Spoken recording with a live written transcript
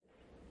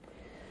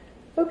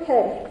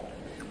Okay.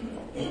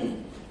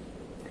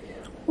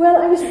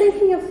 Well, I was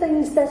thinking of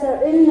things that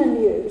are in the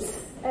news,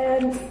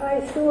 and I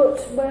thought,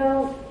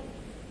 well,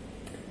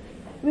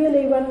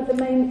 really one of the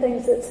main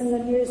things that's in the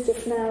news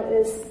just now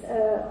is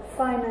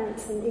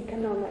finance and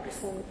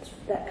economics and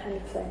that kind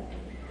of thing.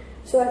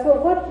 So I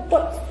thought,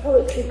 what's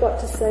poetry got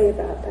to say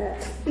about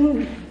that?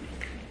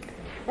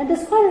 And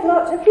there's quite a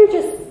lot. If you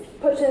just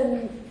put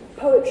in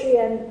poetry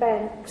and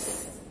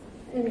banks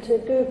into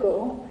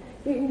Google,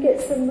 you can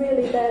get some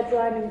really bad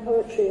rhyming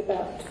poetry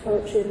about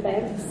poetry and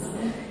banks.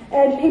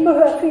 And people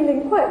who are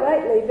feeling quite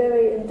rightly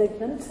very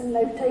indignant, and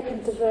they've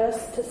taken to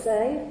verse to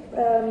say,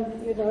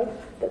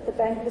 that the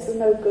bankers are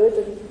no good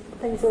and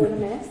things are in a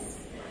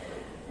mess.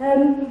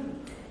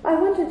 I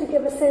wanted to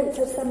give a sense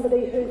of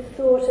somebody who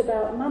thought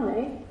about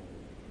money,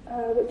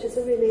 which is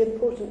a really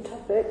important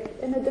topic,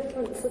 in a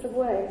different sort of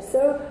way.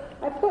 So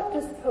I've got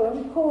this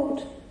poem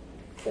called,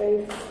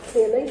 very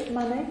clearly,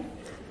 Money,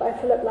 by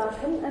Philip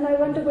Larkin, and I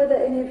wonder whether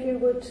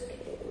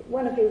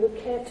one of you would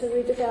care to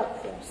read it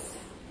out for us.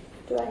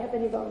 Do I have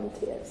any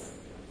volunteers?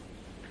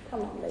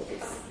 Come on,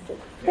 ladies.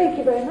 Thank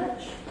you very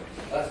much.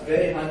 That's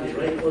very handy,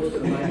 right close to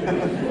the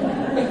microphone.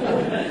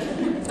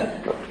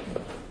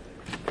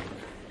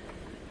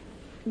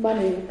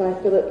 Money by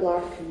Philip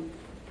Larkin.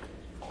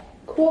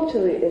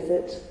 Quarterly is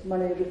it,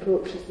 money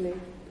reproaches me.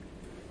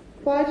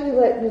 Why do you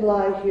let me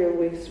lie here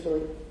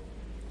wastefully?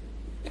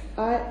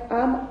 I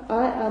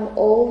am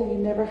all you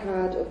never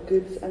had of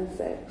goods and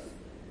sex.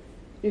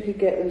 You could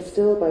get them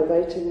still by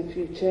writing a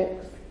few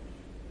checks.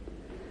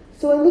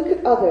 So I look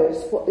at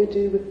others, what they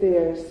do with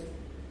theirs.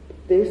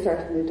 They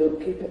certainly don't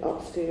keep it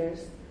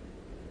upstairs.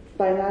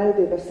 By now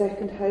they've a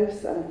second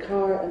house and a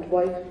car and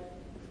wife.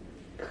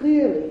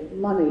 Clearly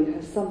money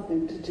has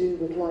something to do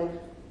with life.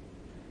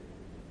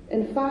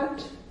 In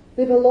fact,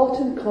 they've a lot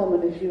in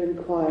common if you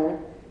inquire.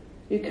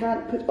 You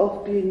can't put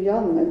off being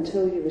young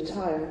until you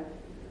retire.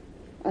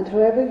 And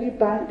however you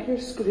bank your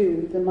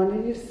screw, the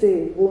money you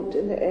save won't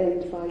in the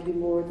end buy you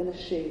more than a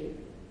shave.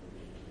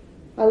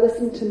 I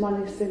listen to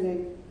money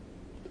singing.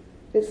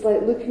 It's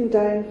like looking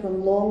down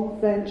from long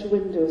French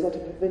windows at a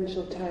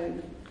provincial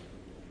town.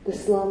 The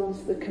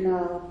slums, the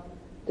canal,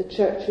 the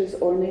churches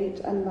ornate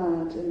and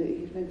mad in the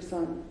evening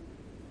sun.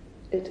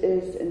 It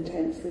is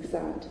intensely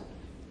sad.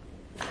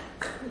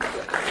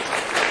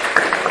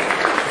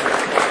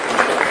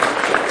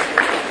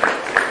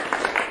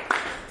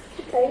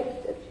 Okay,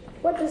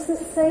 what does this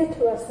say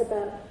to us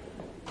about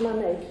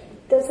money?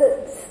 Does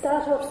it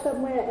start off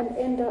somewhere and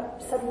end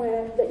up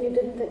somewhere that you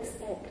didn't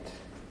expect?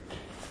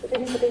 Would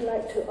anybody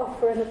like to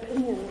offer an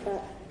opinion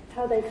about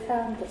how they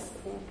found this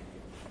poem?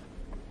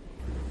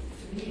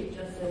 To me, it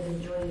just says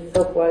enjoy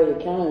yourself while you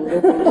can,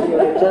 not until you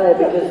retire,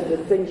 because the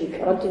things you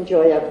can't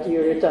enjoy after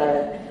you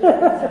retire.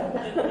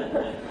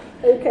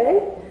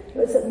 Okay,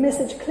 was the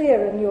message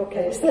clear in your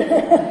case?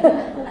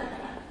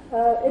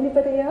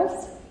 Anybody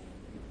else?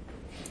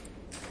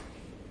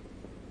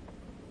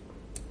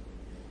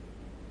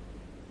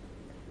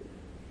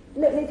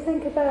 Let me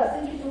think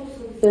about...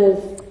 Says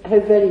how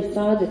very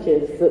sad it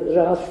is that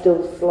there are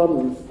still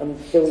slums and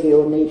still the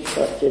ornate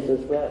churches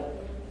as well.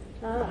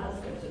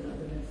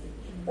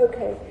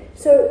 Okay,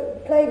 so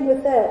playing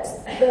with that,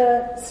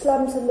 the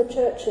slums and the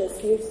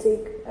churches, you see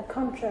a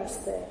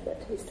contrast there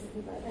that he's talking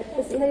about.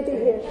 This lady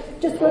here,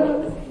 just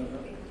one.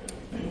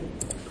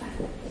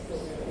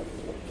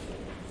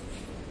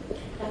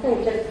 I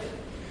think just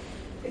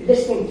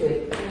listening to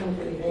it, I haven't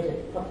really read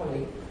it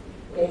properly,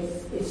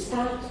 it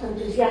starts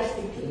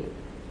enthusiastically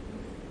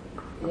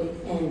and it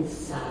ends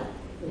sad.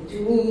 And to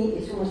me,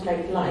 it's almost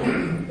like life,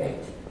 that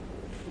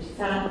you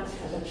start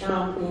as a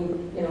child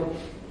being,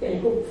 very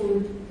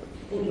hopeful,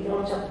 thinking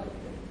lots of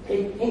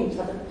great things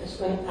that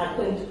are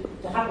going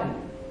to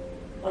happen.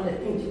 All the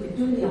things you could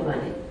do with your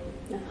money,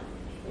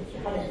 if you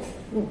had it.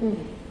 Mm-hmm.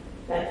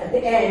 But at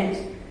the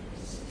end,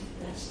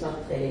 that's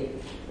not very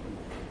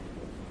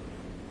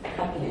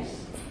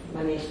happiness.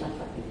 Money is not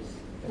happiness.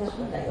 That's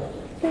what I got.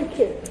 Thank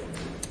you.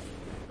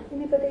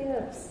 Anybody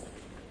else?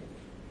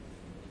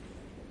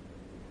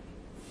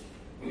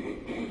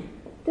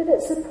 Did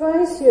it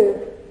surprise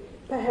you,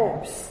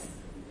 perhaps,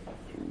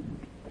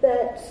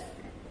 that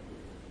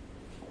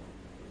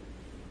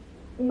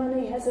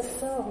money has a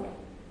song?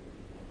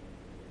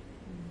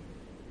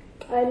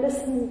 I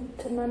listen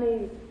to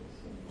money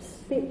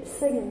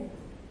singing.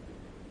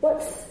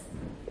 What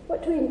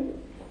do we...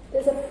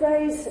 There's a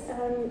phrase,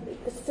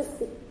 it's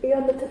just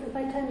beyond the tip of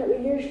my tongue, that we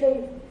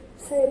usually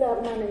say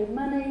about money.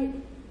 Money...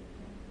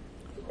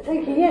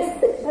 Thank you,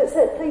 yes, that's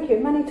it, thank you.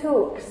 Money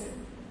talks.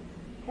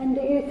 And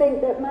do you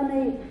think that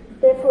money,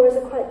 therefore, is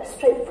quite a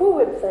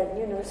straightforward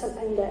thing,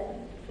 something that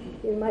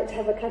you might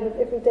have a kind of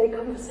everyday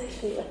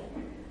conversation with?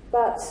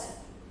 But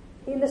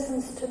he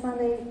listens to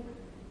money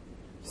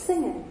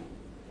singing.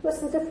 What's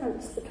the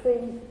difference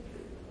between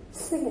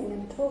singing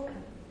and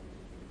talking?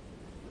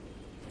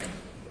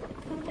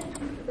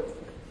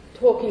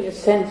 Talking is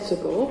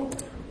sensible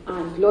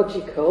and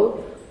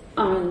logical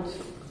and,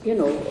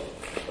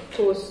 of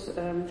course,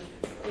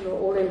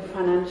 all in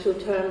financial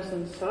terms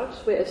and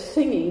such, whereas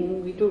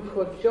singing we do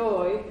for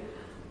joy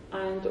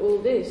and all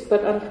this.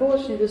 But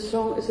unfortunately the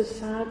song is a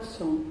sad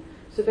song.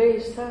 It's a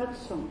very sad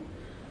song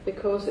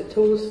because it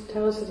tells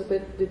us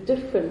about the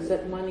difference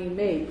that money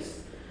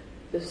makes.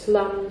 The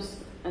slums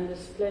and the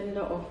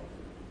splendour of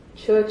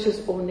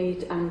churches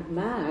ornate and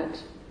mad.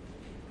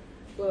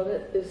 Well,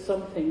 that is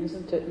something,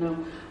 isn't it, now?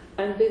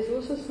 And there's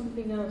also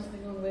something else.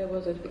 Hang on, where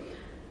was it?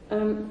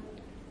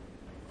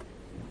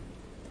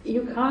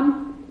 You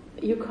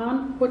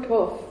can't put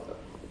off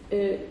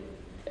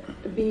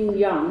being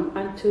young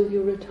until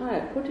you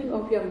retire. Putting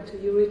off young till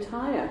you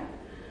retire.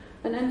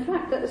 And in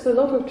fact, there's a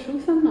lot of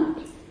truth in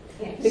that.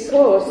 Yes.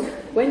 Because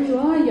when you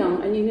are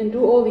young and you can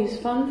do all these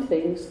fun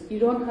things, you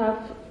don't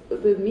have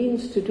the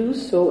means to do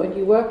so, and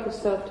you work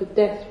yourself to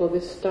death for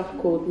this stuff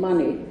called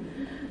money.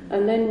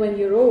 And then when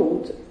you're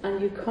old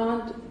and you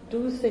can't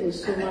do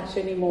things so much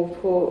anymore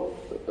for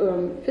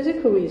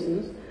physical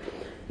reasons,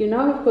 you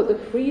now have got the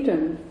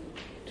freedom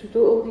to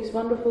do all these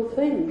wonderful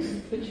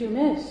things which you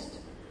missed.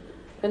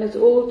 And it's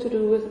all to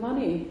do with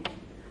money.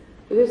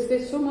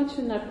 There's so much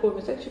in that poem,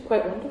 it's actually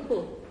quite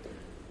wonderful.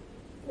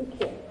 Thank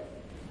you.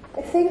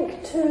 I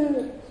think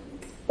too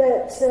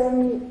that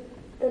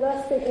the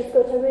last speaker's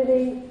got a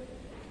really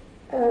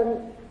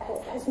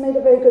has made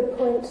a very good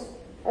point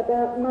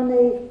about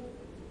money,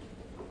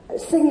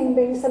 singing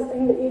being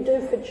something that you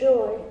do for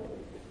joy.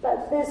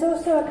 But there's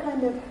also a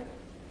kind of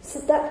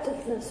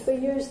seductiveness. We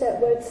use that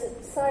word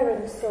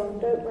siren song,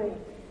 don't we?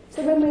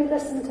 So when we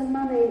listen to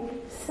money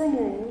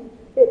singing,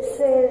 it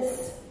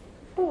says,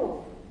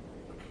 oh,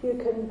 you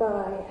can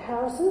buy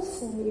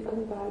houses and you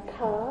can buy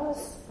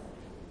cars,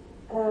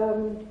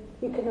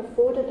 you can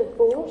afford a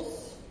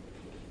divorce,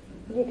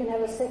 you can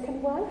have a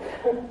second wife,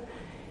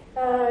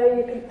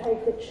 you can pay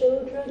for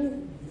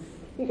children,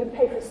 you can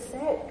pay for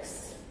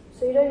sex,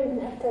 so you don't even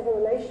have to have a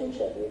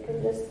relationship, you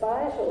can just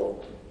buy it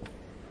all.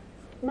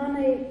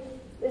 Money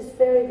is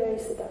very, very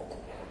seductive.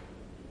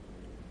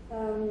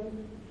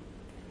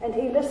 And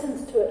he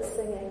listens to it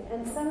singing,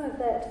 and some of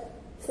that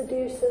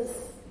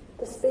seduces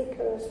the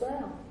speaker as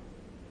well,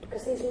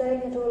 because he's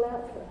laying it all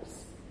out for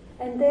us.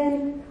 And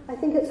then I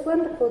think it's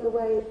wonderful the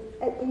way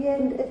at the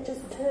end it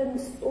just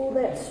turns all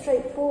that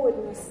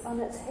straightforwardness on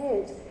its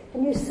head,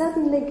 and you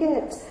suddenly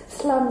get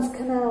slums,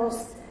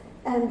 canals,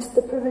 and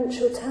the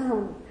provincial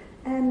town,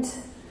 and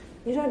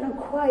you don't know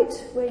quite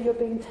where you're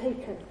being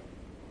taken.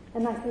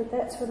 And I think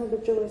that's one of the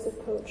joys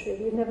of poetry.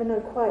 You never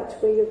know quite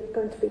where you're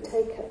going to be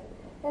taken.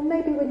 And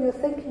maybe when you're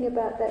thinking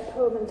about that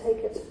poem and take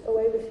it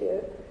away with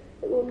you,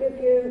 it will give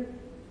you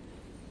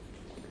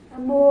a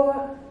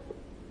more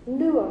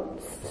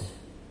nuanced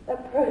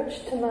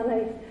approach to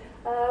money.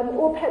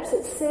 Or perhaps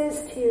it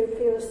says to you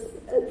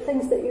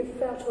things that you've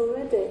felt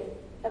already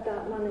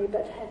about money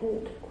but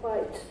hadn't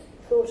quite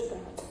thought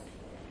about.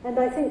 And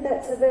I think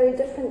that's a very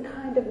different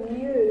kind of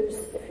news,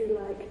 if you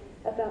like,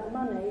 about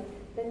money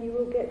than you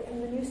will get from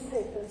the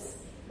newspapers,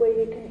 where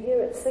you can hear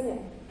it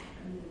singing.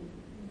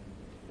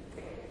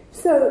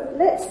 So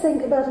let's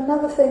think about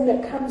another thing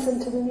that comes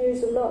into the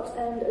news a lot,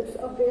 and it's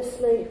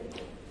obviously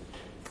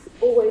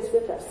always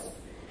with us,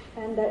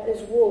 and that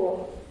is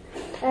war.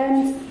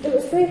 And it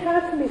was very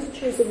hard for me to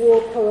choose a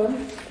war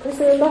poem, because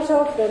there are a lot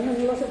of them, and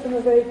a lot of them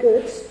are very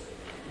good.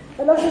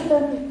 A lot of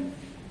them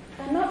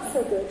are not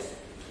so good.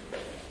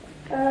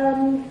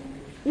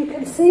 You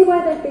can see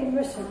why they've been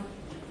written.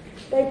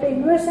 They've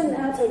been written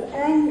out of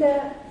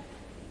anger,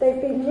 they've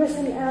been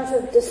written out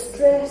of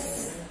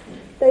distress,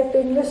 they've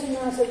been written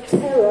out of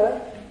terror,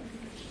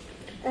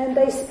 and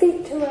they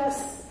speak to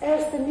us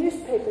as the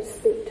newspapers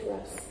speak to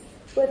us,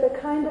 with a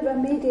kind of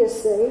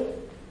immediacy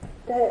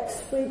that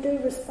we do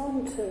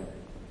respond to.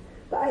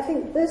 But I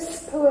think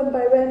this poem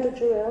by Randall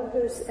Jarrell,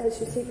 who's, as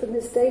you see from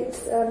his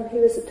dates, he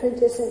was a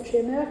 20th century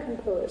American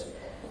poet,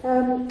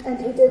 and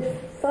he did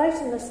fight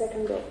in the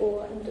Second World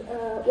War,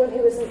 and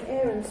he was an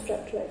air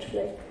instructor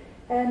actually,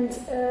 and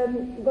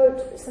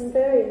wrote some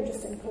very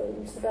interesting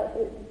poems about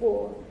the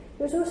war.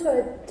 He was also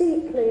a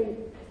deeply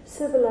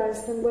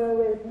civilized and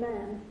well-read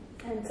man,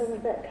 and some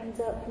of that comes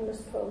out from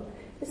this poem.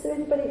 Is there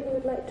anybody who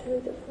would like to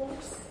read it for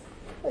us?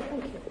 Oh,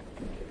 thank you.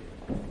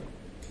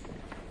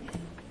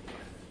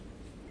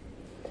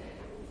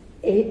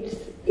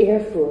 8th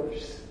Air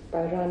Force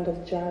by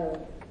Randall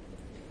Jarrell.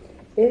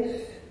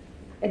 If,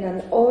 in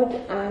an odd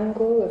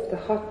angle of the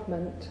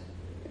hutment,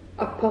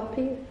 a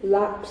puppy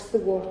laps the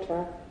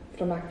water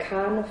from a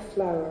can of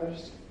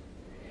flowers,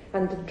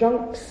 and the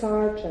drunk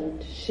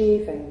sergeant,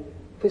 shaving,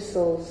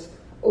 whistles,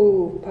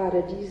 "O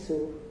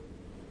Paradiso,"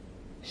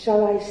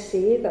 shall I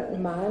say that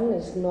man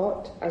is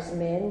not, as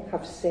men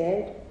have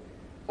said,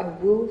 a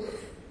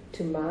wolf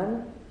to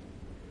man?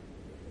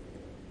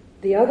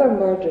 The other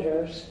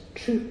murderers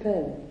troop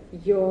in,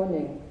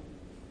 yawning.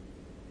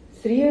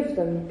 3 of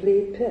them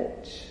play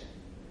pitch.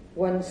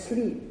 1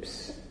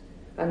 sleeps,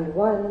 and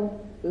 1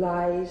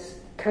 lies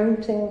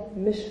counting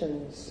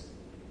missions,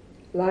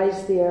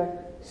 lies there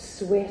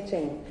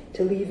sweating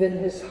till even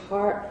his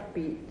heart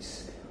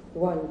beats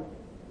 1,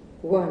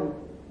 1,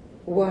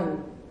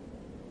 1.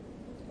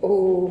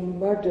 Oh,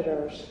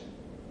 murderers!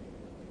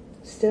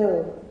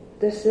 Still,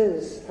 this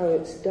is how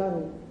it's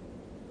done.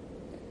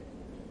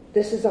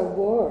 This is a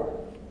war.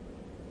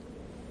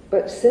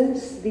 But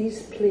since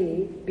these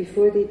play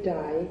before they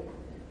die,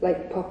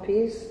 like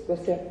puppies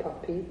with their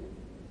puppy,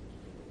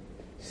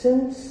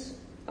 since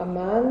a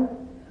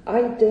man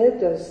I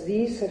did as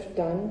these have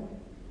done,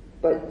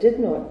 but did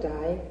not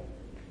die,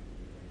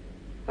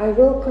 I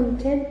will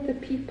content the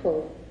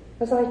people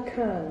as I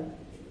can,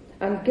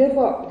 and give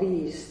up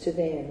these to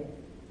them.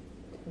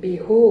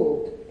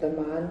 Behold the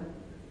man.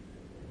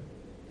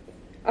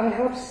 I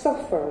have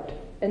suffered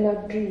in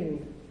a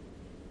dream,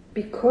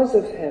 because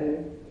of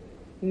him,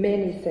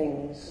 many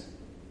things.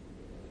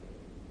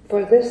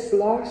 For this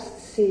last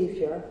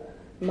Saviour,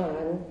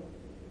 man,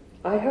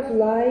 I have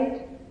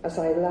lied as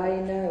I lie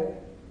now.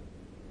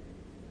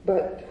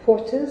 But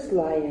what is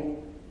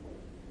lying?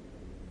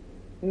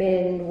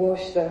 Men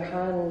wash their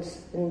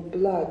hands in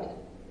blood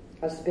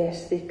as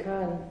best they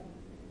can.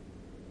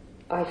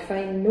 I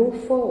find no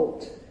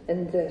fault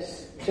in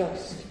this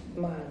just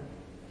man.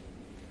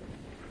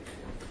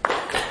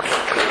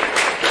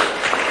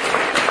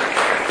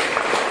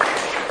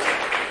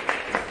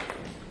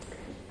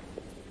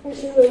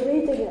 As you were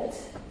reading it,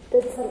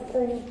 did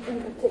something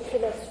in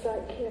particular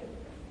strike you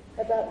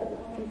about the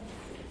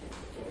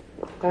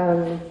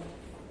poem?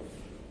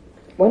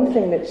 One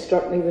thing that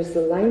struck me was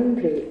the line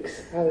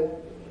breaks, how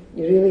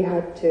you really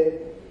had to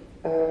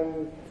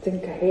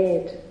think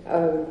ahead,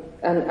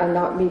 and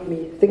that made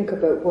me think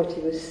about what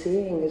he was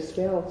saying as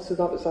well, so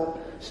that was a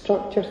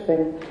structure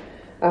thing.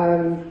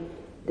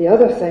 The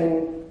other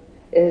thing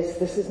is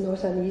this is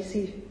not an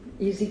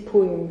easy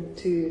poem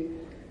to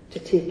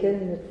take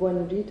in with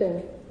one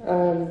reading.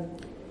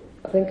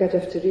 I think I'd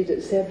have to read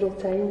it several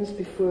times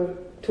before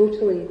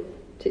totally.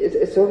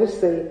 It's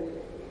obviously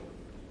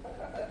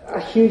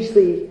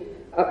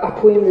a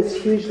poem that's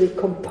hugely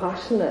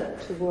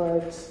compassionate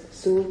towards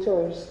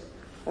soldiers,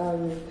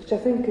 which I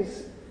think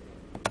is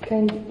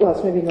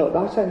it's maybe not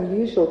that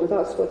unusual, but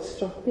that's what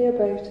struck me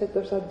about it.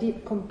 There's a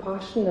deep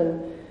compassion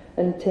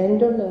and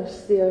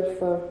tenderness there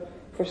for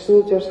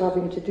soldiers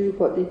having to do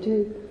what they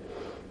do.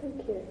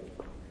 Thank you.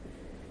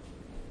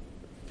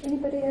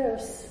 Anybody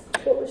else?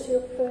 What was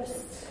your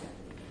first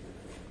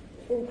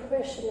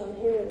impression on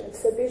hearing it?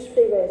 So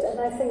beautifully read, and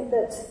I think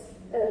that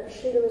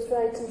Sheila was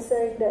right in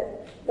saying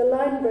that the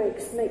line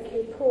breaks make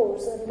you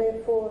pause, and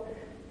therefore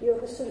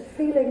you're sort of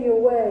feeling your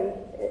way.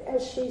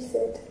 As she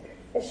said,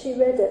 as she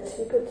read it,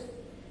 you could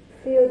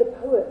feel the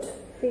poet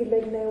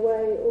feeling their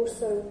way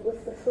also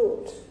with the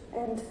thought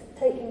and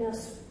taking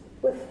us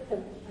with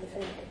him, I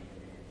think.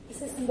 Is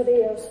there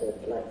somebody else who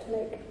would like to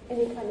make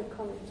any kind of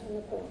comment on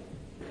the poem?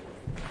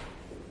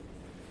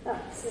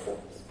 Sybil.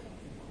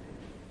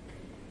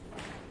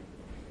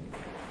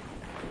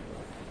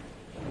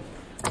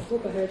 I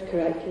hope I heard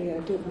correctly. I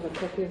don't have a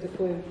copy of the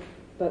poem,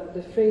 but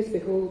the phrase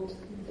 "behold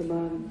the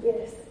man,"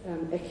 Yes.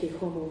 Ecce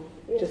homo,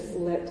 Yes. just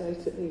leapt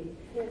out at me,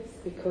 Yes.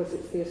 because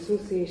it's the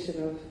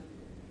association of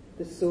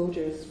the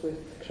soldiers with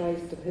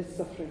Christ and his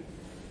suffering,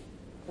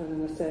 and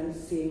in a sense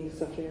seeing the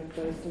suffering of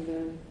Christ in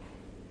them,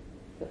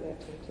 that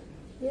leapt out at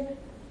me. Yeah.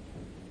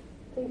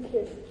 Thank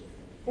you.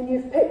 And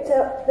you've picked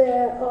up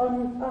there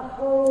on a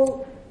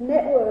whole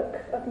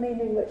network of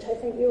meaning, which I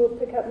think you will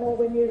pick up more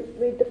when you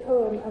read the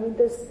poem. I mean,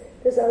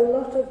 there's a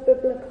lot of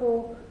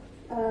biblical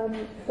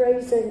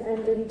phrasing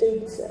and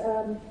indeed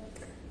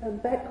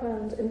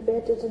background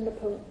embedded in the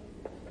poem.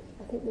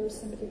 I think there was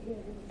somebody here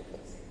who wanted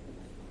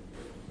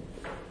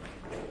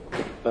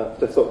to say.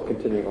 Just sort of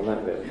continuing on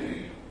that bit,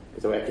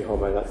 because Ecce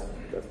homo,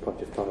 that's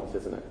Pontius Pilate,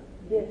 isn't it?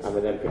 Yes. And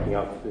we're then picking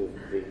up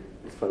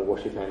this kind of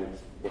wash his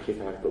hands,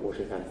 but wash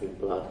his hands in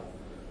blood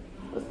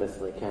as best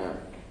as they can.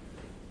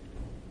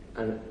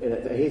 And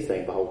he's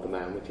saying, behold the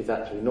man, which is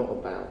actually not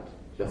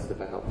just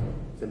about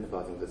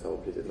sympathising with the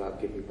soldiers, it's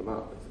about giving them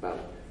up, it's about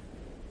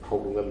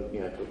holding them,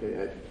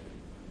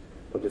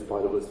 Pontius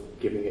Pilate was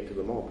giving it to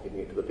the mob, giving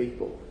it to the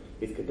people.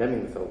 He's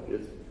condemning the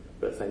soldiers,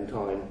 but at the same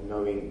time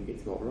knowing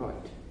it's not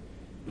right,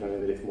 knowing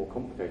that it's more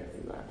complicated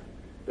than that.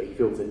 But he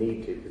feels the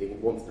need to, because he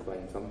wants to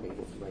blame something, he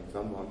wants to blame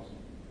someone.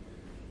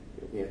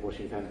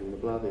 Washing his hands in the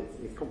blood,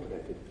 it's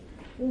complicated.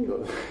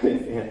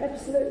 Yeah.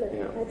 Absolutely.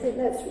 Yeah. I think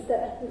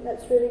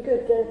that's really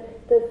good.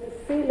 The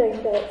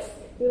feeling that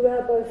you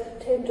are both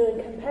tender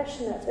and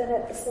compassionate, and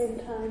at the same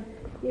time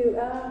you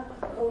are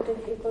holding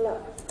people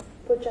up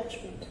for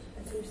judgment,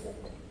 as you said.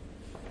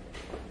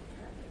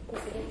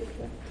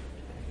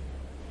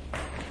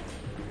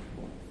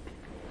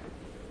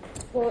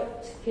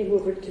 What came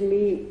over to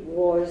me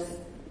was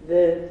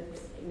the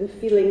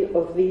feeling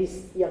of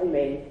these young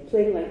men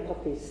playing like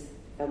puppies.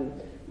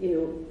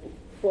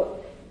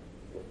 What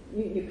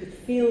you could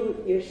feel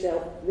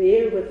yourself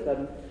there with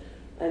them,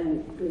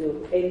 and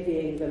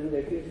envying them,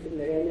 their youth and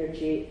their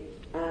energy,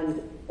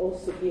 and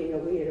also being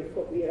aware of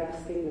what we are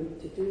asking them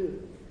to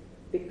do,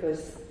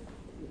 because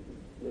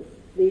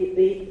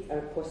they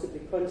are possibly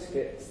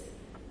conscripts.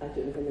 I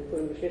don't know when the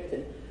poem was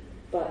written,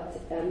 but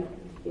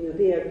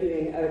they are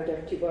doing our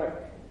dirty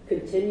work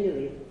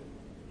continually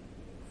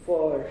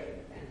for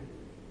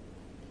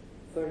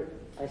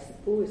I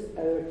suppose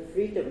our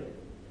freedom,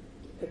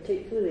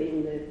 particularly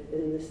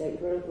in the Second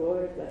World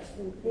War. That's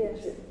when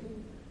yes.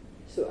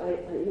 So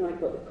I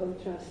got the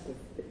contrast of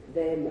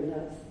them and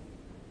us.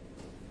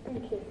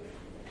 Thank you.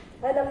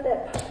 I love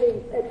that puppy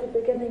at the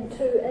beginning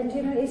too, and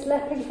he's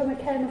lapping from a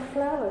can of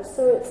flowers,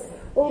 so it's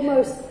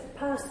almost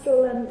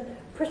pastoral and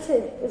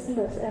pretty, isn't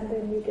it? And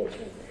then you get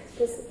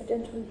there's a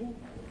gentleman here.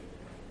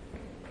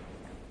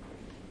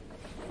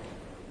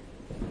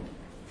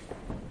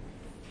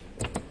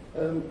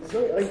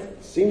 So I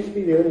seem to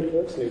be the only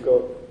person who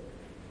got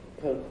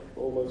kind of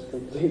almost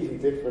completely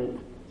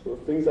different sort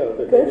of things out of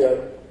it.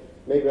 Good.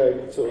 Maybe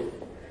I sort of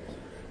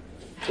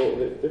thought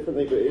of it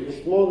differently, but it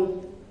was more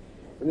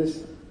in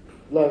this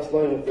last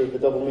line of the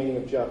double meaning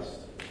of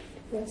just.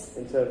 Yes.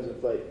 In terms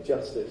of like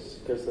justice,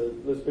 because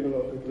there's been a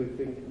lot of people who've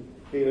been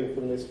feeling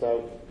from this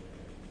about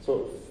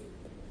sort of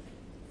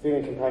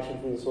feeling compassion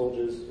from the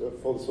soldiers,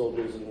 for the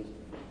soldiers, and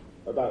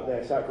about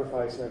their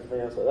sacrifice and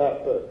everything else like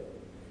that. But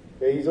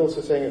he's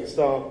also saying at the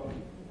start,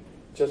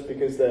 just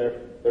because they're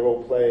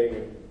all playing,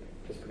 and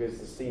just because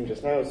the scene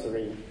just now is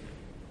serene,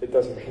 it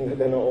doesn't mean that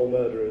they're not all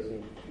murderers,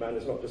 and man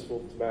is not just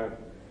wolf to man.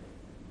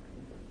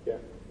 Yeah.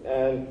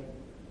 And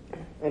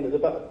at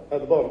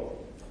the bottom,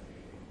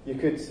 you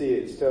could see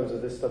it in terms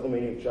of this double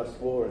meaning of just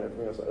war and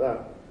everything else like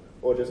that,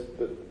 or just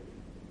that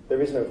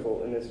there is no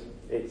fault in this.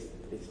 It's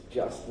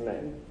just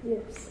men.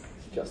 Yes.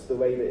 It's just the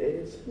way that it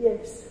is.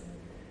 Yes.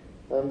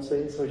 So I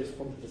just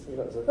wanted to say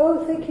that.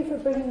 Oh, thank you for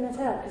bringing that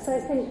up, because I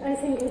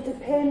think it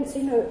depends.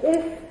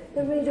 If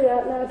the reader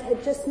out loud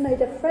had just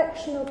made a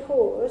fractional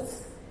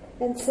pause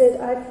and said,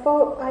 "I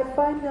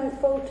find no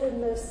fault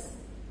in this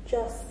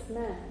just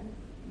man,"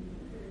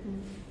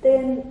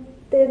 then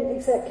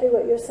exactly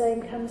what you're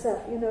saying comes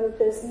up.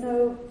 There's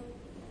no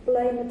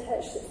blame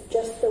attached. It's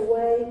just the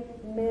way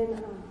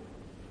men are,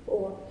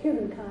 or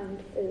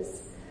humankind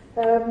is.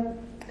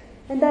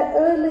 And that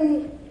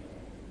early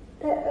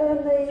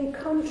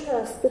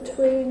contrast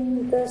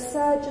between the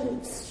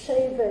sergeant's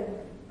shaving,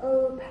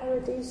 "Oh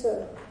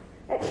Paradiso."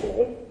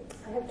 Actually,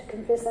 I have to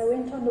confess, I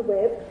went on the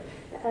web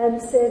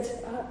and said,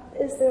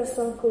 is there a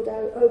song called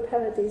 "Oh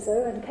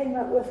Paradiso?" and came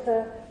up with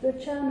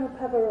Luciano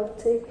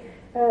Pavarotti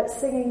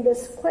singing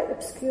this quite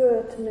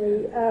obscure to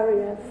me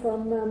aria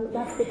from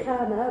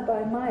L'Africana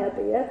by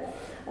Meyerbeer,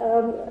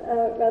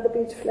 rather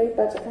beautifully,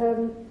 but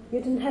you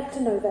didn't have to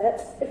know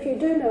that. If you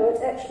do know it,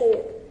 actually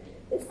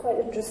it's quite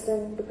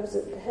interesting because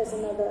it adds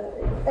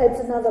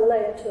another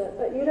layer to it,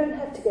 but you don't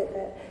have to get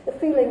that. The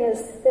feeling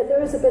is that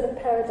there is a bit of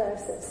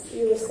paradise, as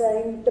you were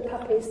saying, the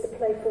puppies, the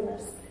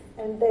playfulness,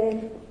 and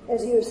then,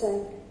 as you were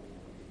saying,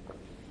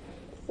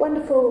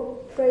 wonderful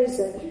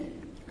phrasing,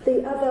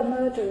 the other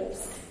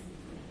murderers.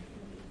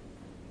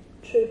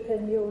 Troop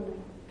in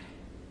yawning.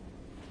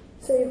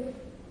 So you've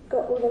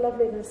got all the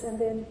loveliness and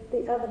then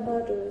the other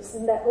murderers,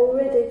 and that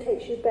already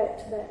takes you back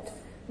to that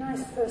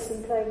nice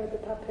person playing with the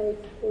puppy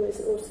who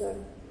is also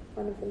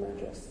one of the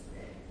murderers.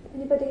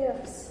 Anybody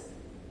else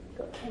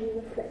got any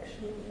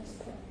reflection on this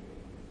point?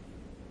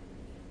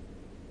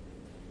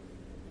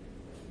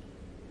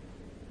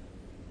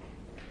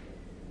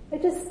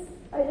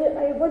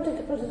 I wanted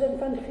to put it in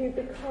front of you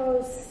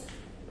because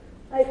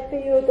I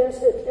feel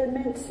that it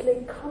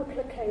immensely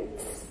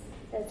complicates,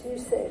 as you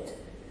said,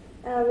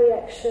 our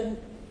reaction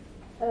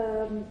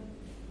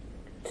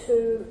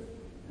to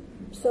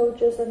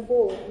soldiers and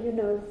war.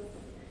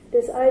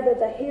 There's either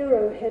the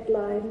hero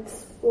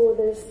headlines or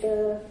there's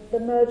the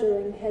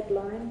murdering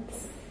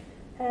headlines,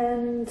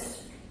 and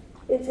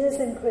it is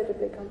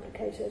incredibly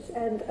complicated,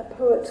 and a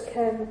poet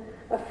can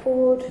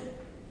afford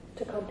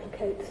to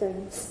complicate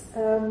things.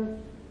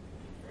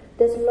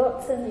 There's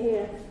lots in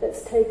here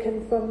that's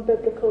taken from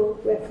biblical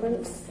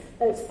reference.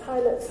 It's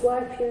Pilate's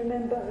wife, you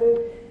remember,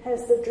 who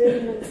has the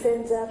dream and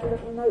sends out a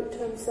little note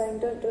to him saying,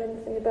 "Don't do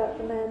anything about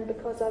the man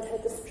because I've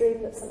had this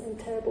dream that something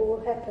terrible will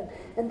happen."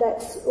 And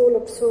that's all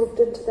absorbed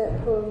into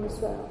that poem as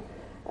well.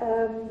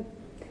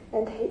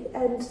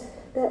 And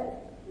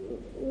that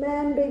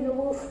man being a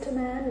wolf to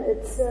man,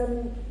 it's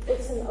an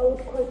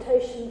old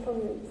quotation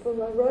from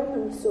a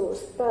Roman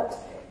source, but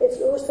it's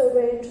also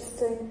very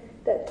interesting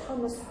that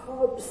Thomas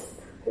Hobbes,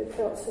 who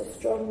felt so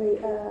strongly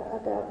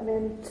about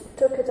men,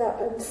 took it up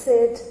and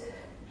said,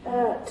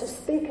 to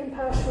speak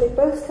impartially,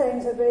 both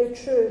things are very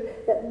true,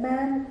 that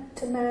man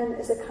to man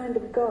is a kind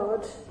of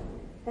God,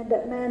 and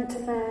that man to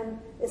man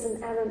is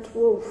an arrant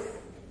wolf.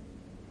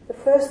 The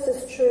first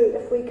is true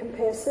if we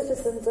compare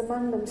citizens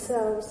among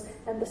themselves,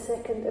 and the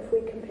second if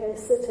we compare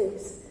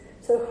cities.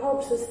 So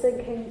Hobbes is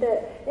thinking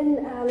that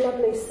in our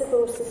lovely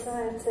civil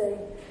society,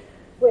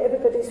 where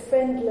everybody's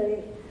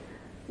friendly,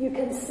 you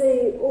can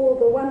see all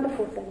the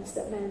wonderful things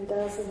that man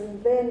does and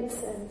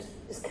invents and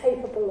is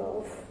capable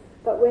of.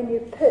 But when you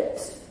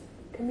pit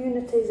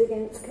communities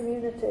against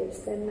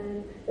communities, then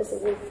man is a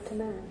wolf to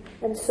man.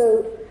 And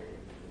so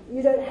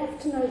you don't have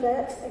to know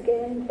that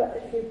again,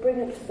 but if you bring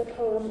it to the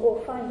poem or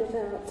find it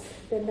out,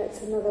 then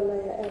that's another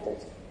layer added.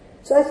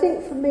 So I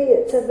think for me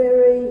it's a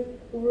very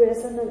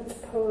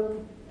resonant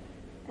poem,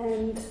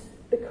 and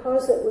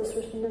because it was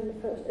written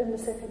in the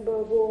Second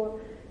World War,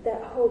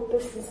 that whole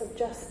business of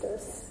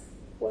justice,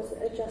 was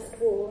it a just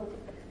war?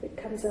 It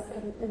comes up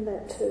in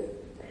that too.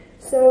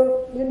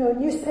 So,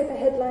 newspaper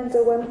headlines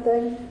are one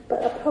thing,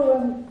 but a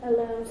poem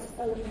allows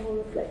a little more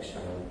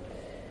reflection.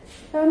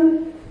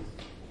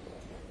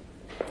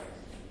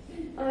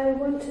 I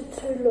wanted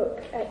to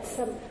look at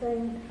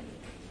something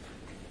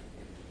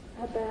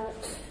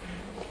about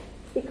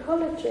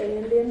ecology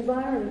and the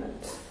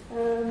environment.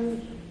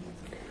 And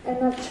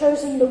I've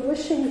chosen The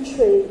Wishing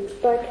Tree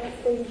by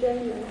Kathleen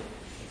Jamer.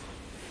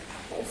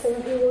 Some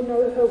of you will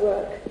know her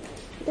work.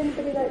 Would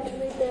anybody like to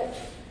read that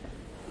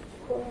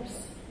for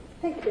us?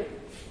 Thank you.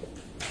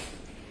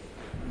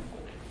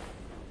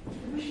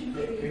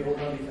 Can you hold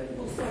on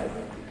a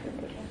second?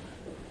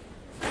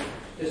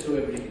 Just so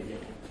everybody can hear.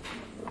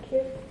 Thank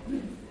you.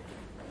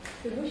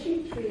 The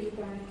Wishing Tree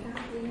by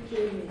Kathleen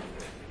Jamer.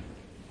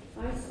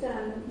 I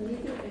stand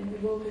neither in the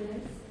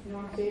wilderness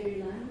nor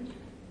fairyland,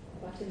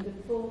 but in the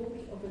fold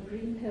of a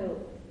green hill,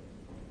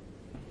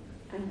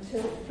 and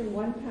tilt from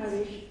one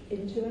parish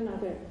into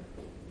another.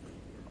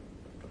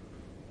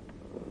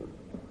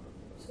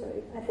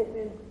 Sorry, I think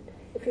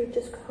if you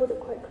just hold it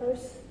quite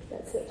close,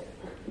 that's it.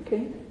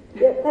 Okay.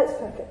 Yep, that's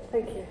perfect.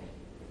 Thank you.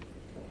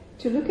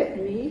 To look at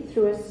me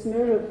through a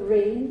smear of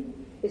rain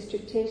is to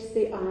taste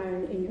the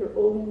iron in your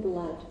own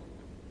blood,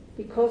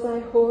 because I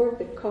hoard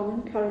the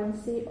common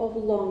currency of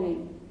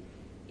longing,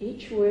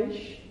 each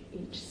wish,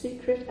 each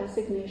secret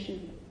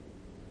assignation.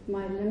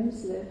 My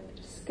limbs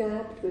lift,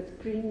 scabbed with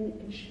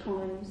greenish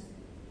coins.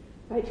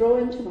 I draw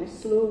into my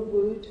slow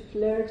wood,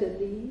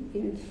 fleur-de-lis, the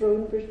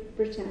enthroned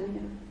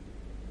Britannia.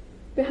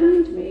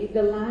 Behind me,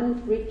 the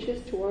land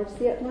reaches towards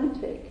the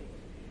Atlantic,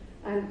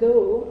 and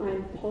though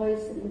I'm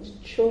poisoned,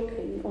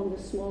 choking on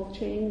the small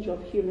change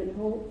of human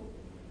hope,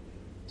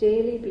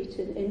 daily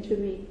beaten into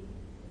me,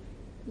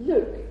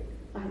 look,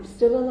 I'm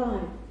still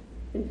alive,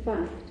 in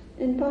fact,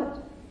 in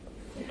bud.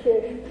 Thank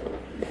you.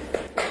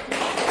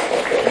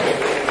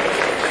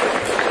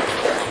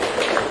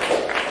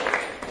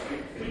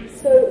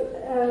 So,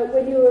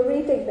 when you were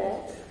reading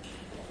that,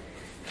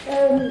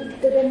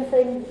 did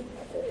anything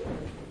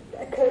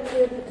occur to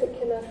you in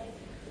particular?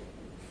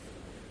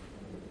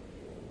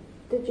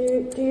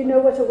 Do you know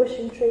what a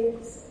wishing tree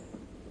is?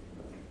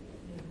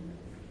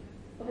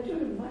 I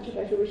don't know much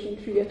about a wishing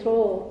tree at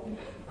all.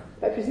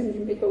 I presume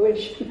you make a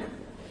wish.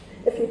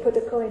 If you put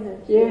a coin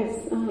in.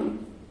 Yes. Uh-huh.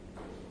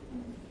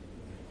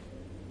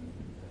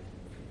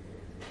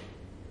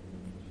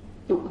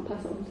 No, I'll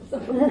pass on to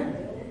someone.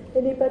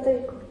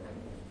 Anybody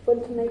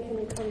want to make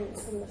any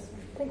comments on this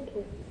one? Thank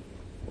you.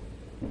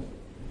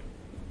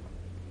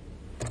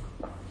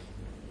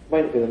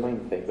 Might be the main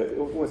thing, but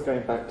always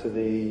going back to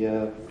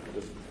the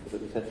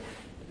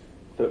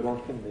Philip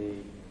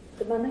Larkin,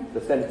 the money,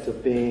 the sense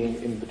of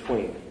being in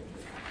between.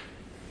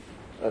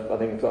 I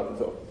think sort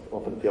of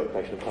often the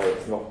occupation of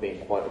poets not being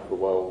quite of the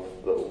world,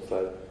 but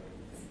also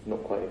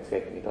not quite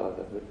escaping it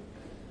either.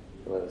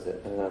 Where is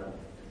it?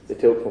 They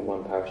tilt from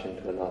one parish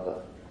into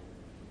another.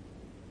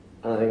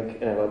 And I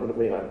think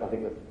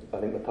I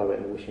think the poet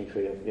and the wishing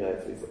tree,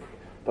 the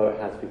poet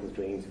has people's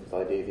dreams, people's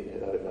ideas,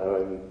 their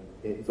own,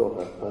 it's sort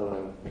of her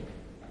own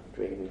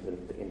dreams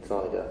and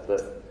inside her,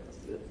 but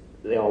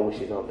they are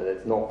wishes, aren't they?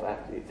 It's not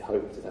actually, it's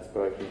hopes, it's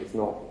aspirations, it's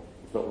not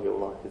real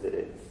life, is it?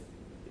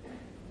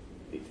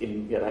 It's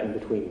in that in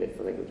between bits,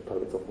 I think, which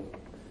poets often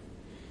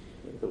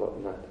there's a lot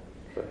in that.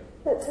 So.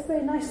 That's a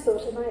very nice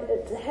thought, and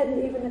it hadn't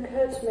even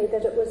occurred to me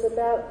that it was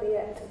about the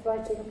act of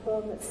writing a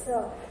poem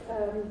itself,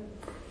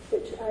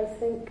 which I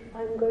think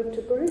I'm going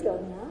to brood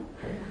on now,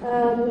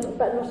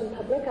 but not in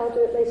public, I'll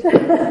do it later.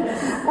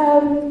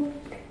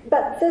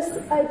 But this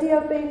idea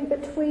of being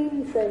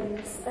between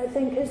things, I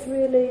think, is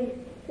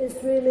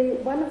really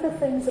one of the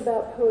things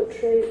about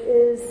poetry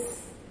is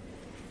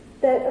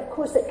that, of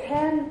course, it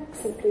can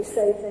simply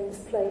say things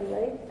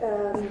plainly.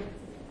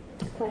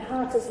 My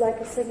heart is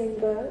like a singing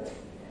bird.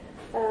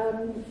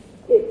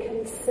 It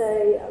can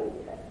say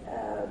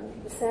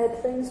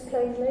sad things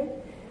plainly,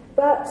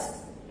 but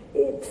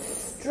its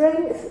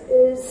strength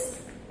is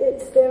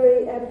its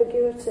very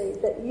ambiguity,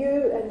 that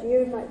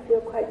you might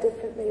feel quite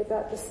differently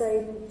about the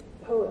same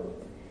poem.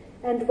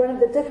 And one of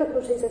the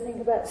difficulties, I think,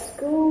 about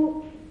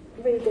school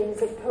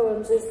readings of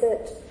poems is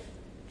that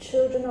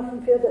children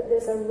often feel that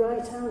there's a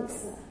right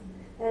answer.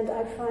 And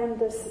I find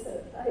this,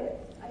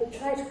 I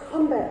try to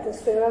combat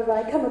this wherever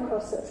I come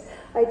across it.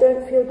 I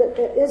don't feel that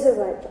there is a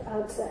right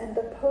answer, and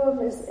the poem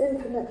is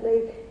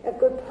a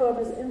good poem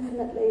is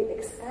infinitely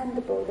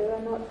expandable. There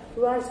are not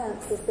right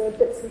answers, there are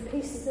bits and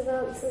pieces of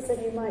answers,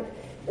 and you might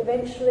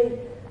eventually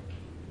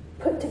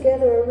put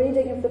together a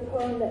reading of the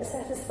poem that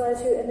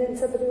satisfies you, and then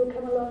somebody will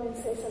come along and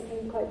say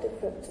something quite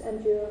different,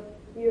 and you're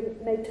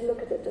made to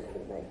look at it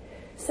differently.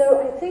 So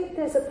I think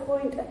there's a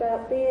point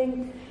about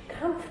being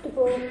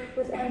comfortable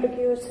with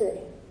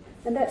ambiguity,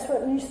 and that's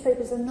what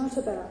newspapers are not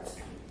about,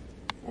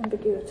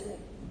 ambiguity.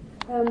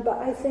 But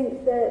I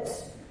think that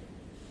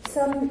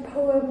some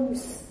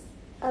poems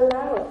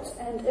allow it,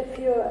 and if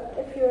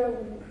you're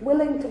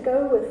willing to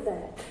go with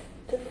that,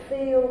 to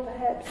feel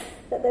perhaps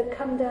that they've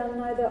come down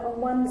neither on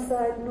one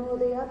side nor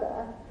the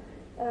other,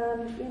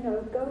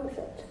 go with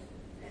it.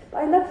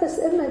 But I love this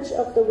image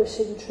of the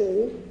wishing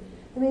tree,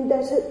 I mean,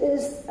 that it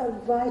is a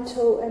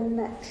vital and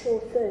natural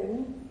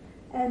thing,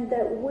 and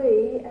that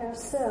we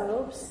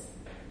ourselves,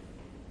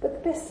 with the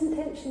best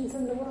intentions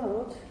in the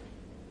world,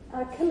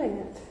 are killing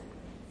it.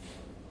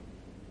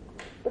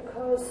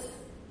 Because,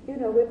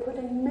 we're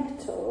putting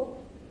metal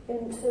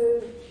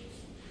into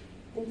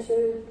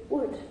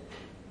wood.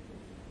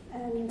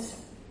 And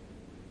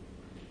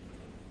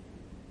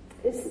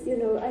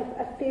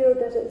I feel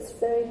that it's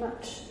very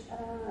much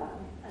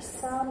a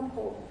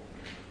sample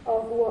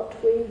of what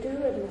we do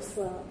in this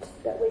world,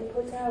 that we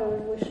put our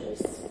own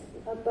wishes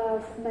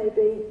above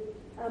maybe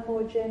a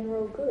more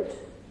general good.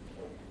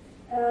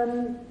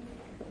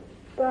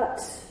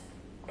 But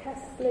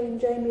Kathleen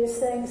Jamie is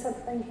saying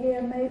something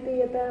here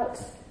maybe about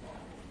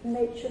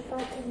nature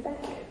fighting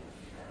back.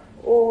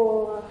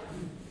 Or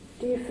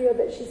do you feel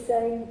that she's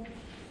saying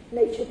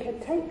nature can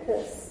take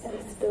this and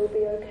still be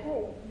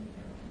okay?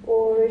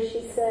 Or is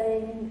she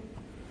saying,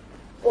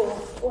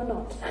 or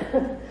not?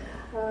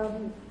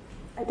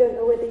 I don't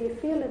know whether you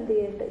feel in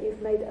the end that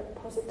you've made a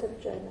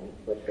positive journey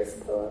with this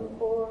poem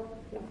or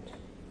not.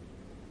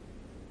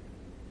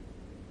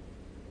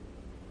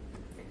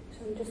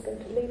 So I'm just going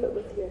to leave it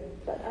with you.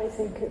 But I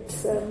think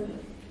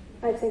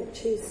I think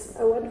she's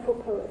a wonderful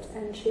poet,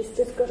 and she's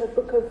just got a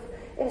book of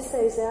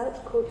essays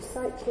out called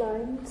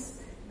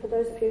Sightlines. For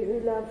those of you who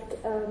loved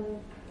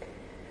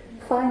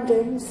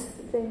Findings,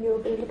 then you'll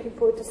be looking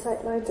forward to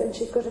Sightlines, and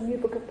she's got a new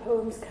book of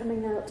poems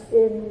coming out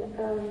in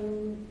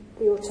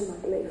the autumn, I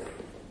believe.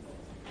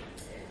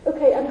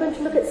 Okay, I'm going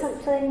to look at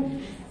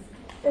something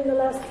in the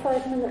last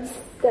 5 minutes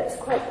that's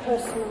quite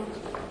personal,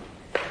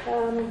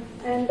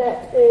 and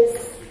that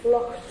is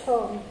Loch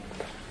Tom.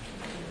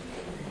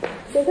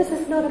 So this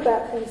is not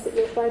about things that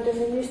you'll find in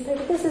the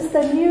newspaper. This is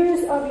the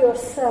news of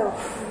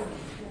yourself,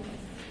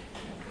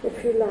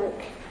 if you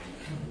like.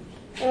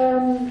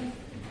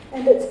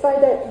 And it's by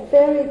that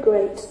very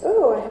great,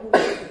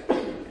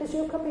 has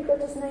your copy got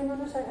his name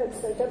on it? I hope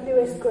so,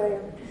 W.S.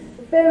 Graham.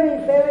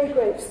 Very, very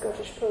great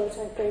Scottish poet,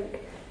 I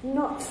think.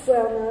 Not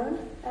well known.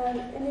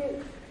 And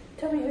you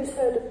tell me who's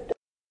heard of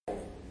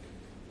W.S.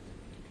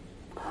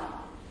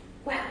 Wow.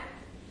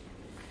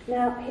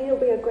 Now, he'll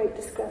be a great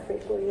discovery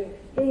for you.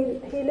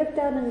 He lived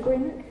down in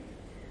Greenock,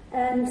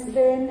 and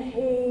then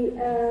he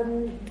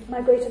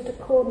migrated to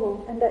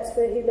Cornwall, and that's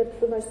where he lived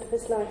for most of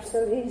his life.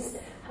 So he's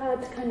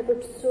hard to kind of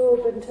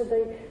absorb into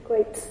the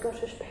great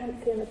Scottish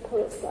pantheon of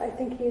poets, but I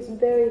think he's a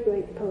very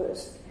great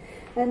poet.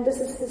 And this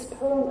is his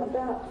poem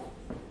about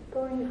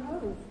going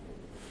home.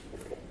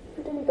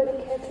 Would anybody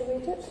care to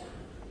read it?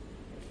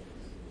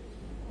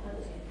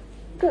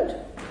 Good.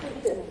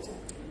 Thank you.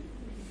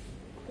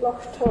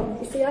 Loch Tom.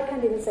 You see, I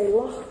can't even say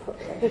Loch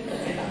properly.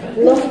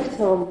 Loch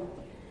Tom.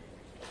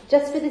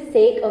 Just for the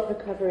sake of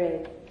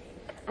recovering,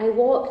 I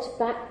walked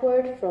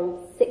backward from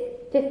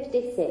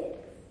 56.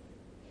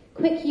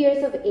 Quick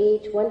years of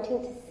age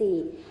wanting to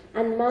see,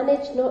 and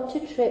managed not to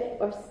trip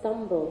or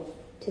stumble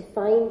to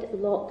find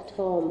Loch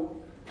Tom,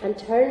 and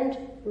turned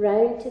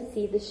round to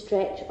see the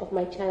stretch of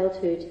my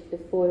childhood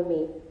before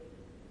me.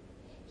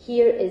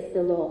 Here is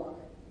the loch.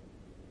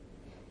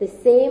 The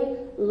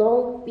same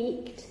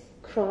long-beaked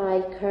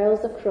cry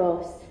curls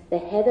across the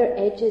heather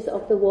edges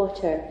of the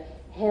water,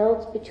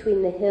 held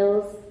between the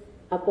hills,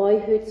 a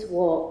boyhood's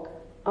walk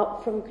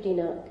up from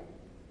Greenock.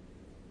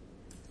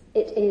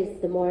 It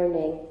is the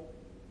morning.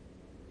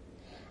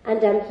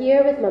 And I'm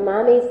here with my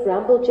mammy's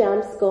bramble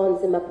jam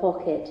scones in my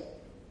pocket.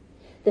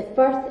 The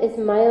firth is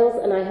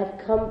miles, and I have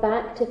come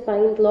back to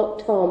find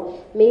Loch Tom.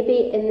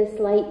 Maybe in this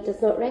light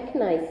does not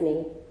recognise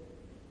me.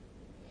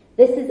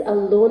 This is a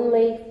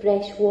lonely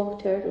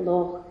freshwater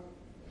loch.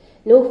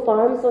 No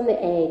farms on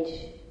the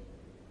edge.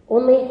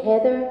 Only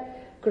heather,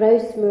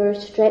 grouse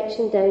moors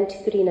stretching down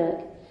to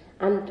Greenock,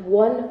 and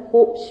one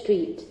Hope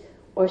Street,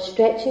 or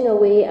stretching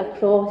away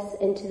across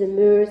into the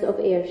moors of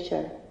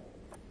Ayrshire.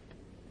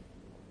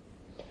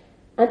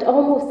 And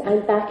almost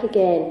I'm back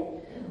again,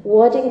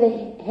 wadding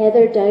the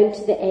heather down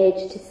to the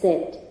edge to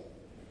sit.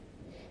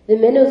 The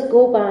minnows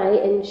go by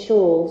in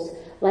shoals,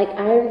 like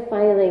iron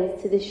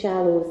filings to the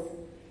shallows.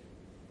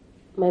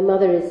 My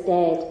mother is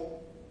dead.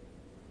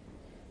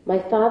 My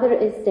father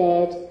is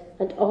dead,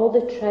 and all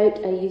the trout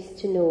I used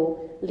to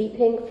know,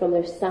 leaping from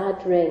their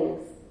sad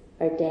rings,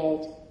 are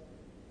dead.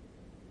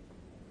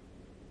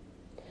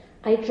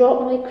 I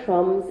drop my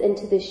crumbs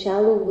into the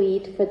shallow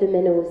weed for the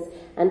minnows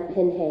and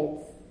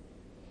pinheads.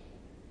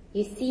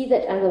 You see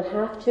that I will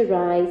have to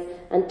rise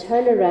and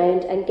turn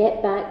around and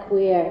get back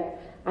where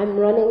my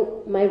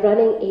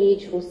running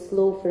age will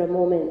slow for a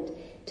moment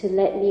to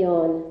let me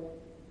on.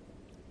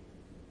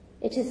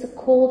 It is a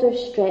colder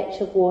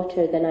stretch of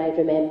water than I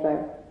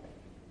remember.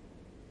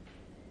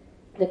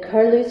 The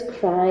curlew's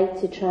cry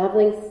to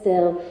travelling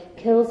still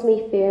kills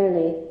me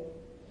fairly.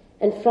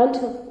 In front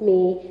of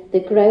me,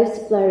 the grouse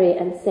flurry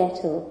and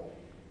settle.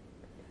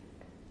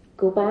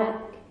 Go back,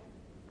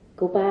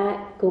 go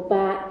back, go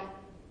back.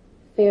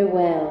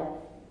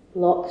 Farewell,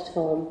 Loch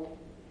Tom.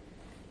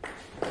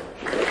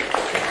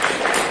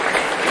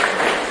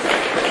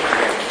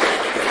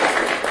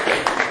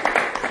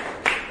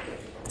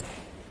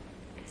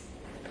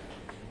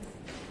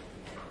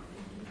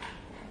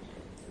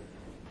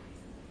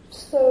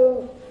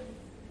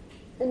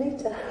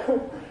 Anita,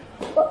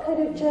 what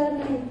kind of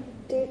journey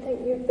do you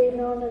think you've been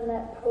on in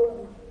that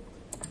poem?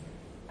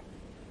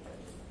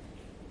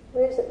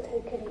 Where's it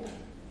taken you?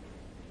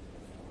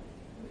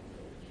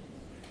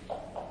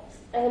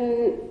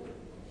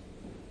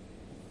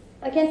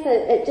 I guess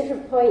at a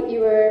different point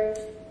you were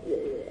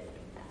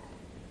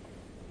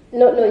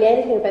not knowing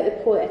anything about the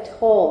poet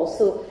at all,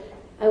 so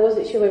I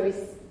wasn't sure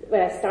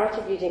when I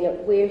started reading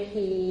it where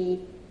he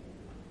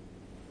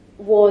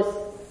was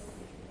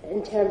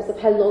in terms of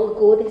how long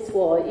ago this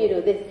was,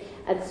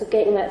 and so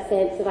getting that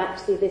sense of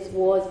actually this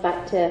was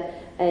back to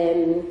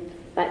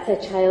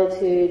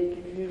childhood,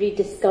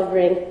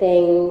 rediscovering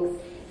things,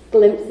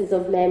 glimpses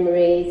of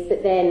memories,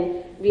 but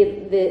then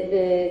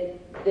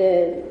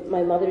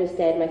my mother is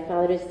dead, my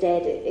father is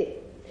dead.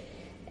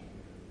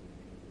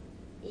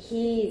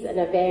 He's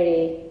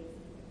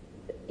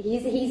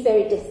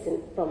very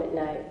distant from it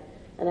now,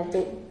 and I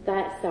think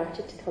that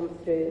started to come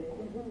through.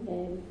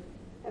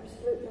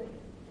 Absolutely.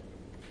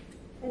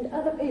 And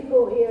other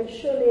people here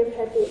surely have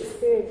had the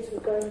experience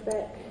of going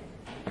back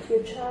to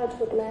your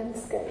childhood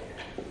landscape.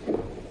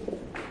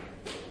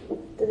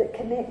 Did it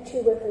connect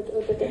you with it,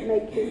 or did it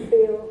make you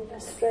feel a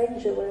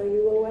stranger where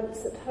you were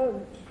once at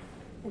home?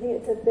 I think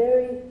it's a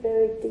very,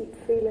 very deep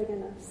feeling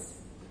in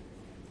us.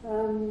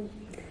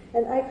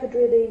 And I could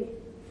really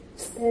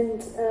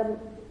spend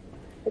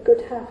a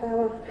good half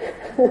hour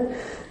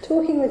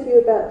talking with you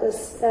about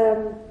this.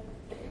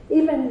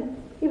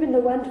 Even the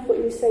wonderful,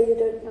 you say you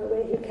don't know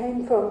where he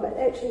came from, but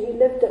actually he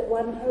lived at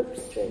 1 Hope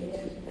Street.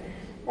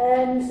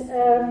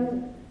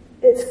 And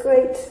it's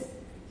great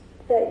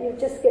that you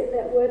just get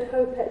that word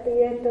hope at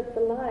the end of the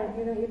line.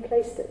 You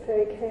placed it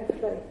very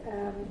carefully.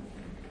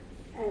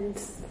 And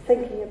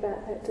thinking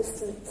about that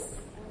distance.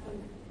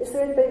 Is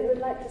there anybody who would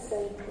like to say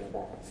anything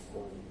about this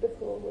poem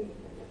before we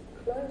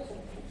close?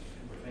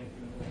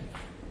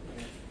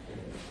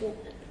 Yeah.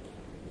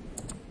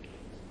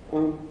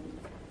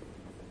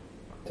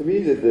 To me,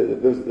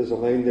 there's a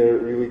line there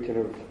that really kind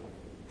of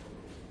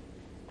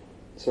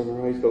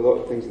summarised a lot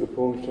of things that the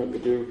poem's trying to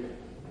do.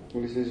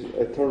 When he says,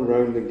 I turn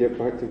round and get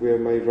back to where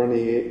my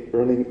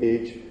running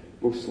age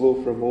will slow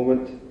for a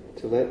moment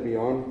to let me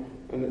on.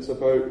 And it's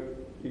about,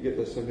 you get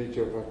this image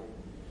of a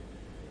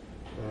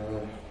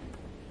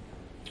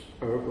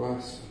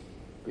hourglass,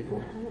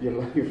 your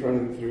life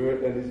running through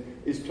it, and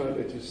he's trying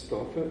to just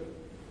stop it.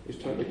 He's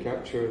trying to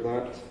capture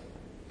that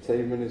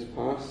time in his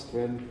past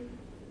when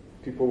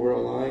people were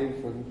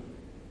alive and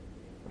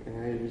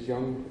he was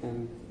young,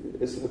 and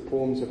the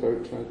poem's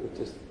about trying to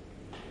just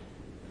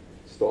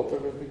stop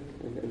everything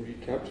and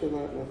recapture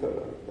that, and I thought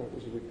that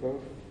was really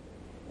powerful.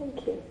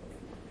 Thank you.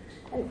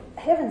 And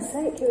heaven's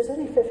sake, he was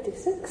only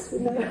 56,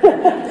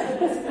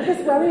 This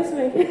worries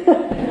me.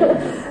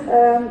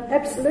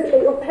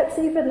 Absolutely. Or perhaps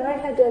even I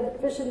had a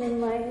vision in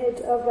my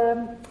head of,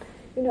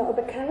 of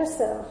a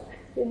carousel,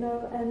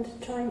 and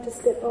trying to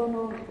step on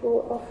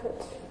or off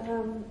it.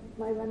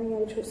 My running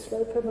age was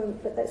slow for a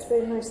moment, but that's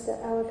very nice,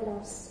 that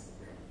hourglass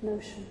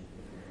notion.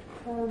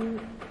 And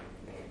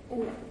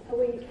are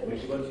we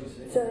finished?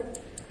 Sorry.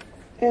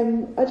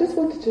 I just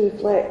wanted to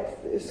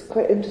reflect. It's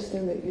quite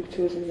interesting that you've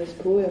chosen this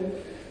poem,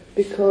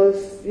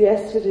 because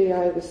yesterday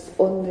I was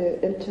on the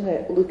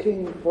internet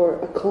looking for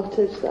a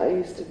cottage that I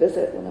used to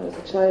visit when I was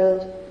a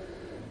child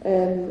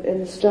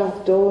in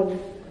Strathdon,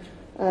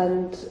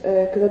 and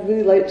because I'd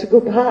really like to go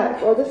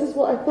back. Well, this is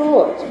what I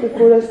thought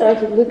before I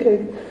started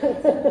looking,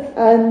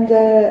 and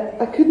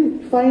I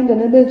couldn't find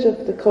an image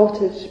of the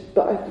cottage,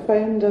 but I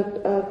found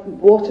a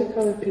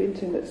watercolour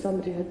painting that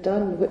somebody had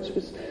done, which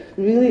was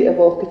really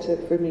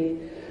evocative for me.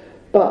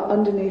 But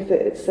underneath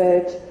it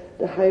said,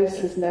 the house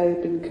has now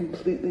been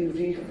completely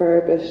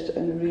refurbished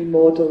and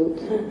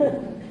remodelled.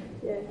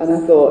 Yes. And I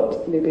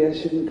thought, maybe I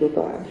shouldn't go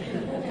back.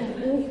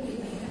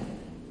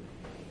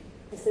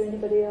 Is there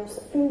anybody else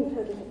who'd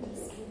like to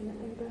say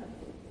anything about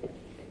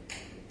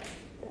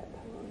that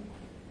poem?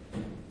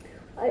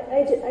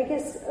 I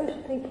guess,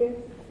 thank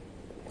you.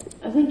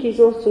 I think he's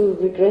also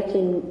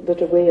regretting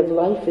that a way of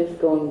life is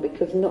gone,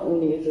 because not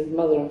only is his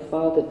mother and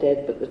father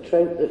dead, but the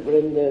trout that were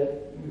in the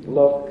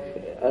loch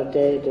are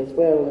dead as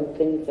well, and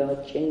things are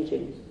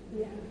changing.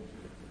 Yeah.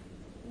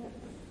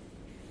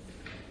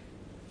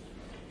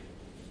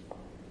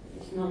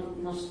 It's not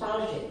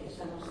nostalgic, it's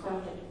a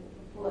nostalgic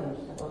poem,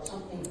 it's about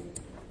something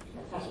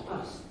that has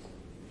passed.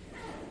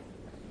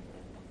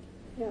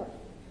 Yeah,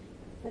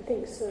 I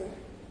think so.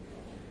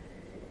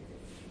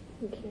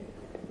 Thank you.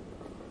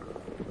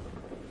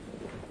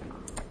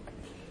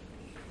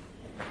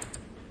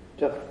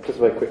 Just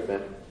very quick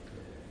then.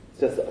 It's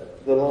just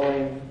the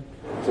line,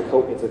 it's a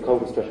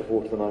colder stretch of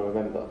water than I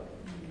remember.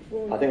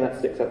 I think that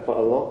sticks out quite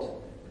a lot,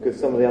 because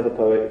some of the other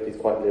poetry is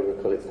quite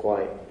lyrical, it's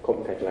quite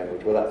complicated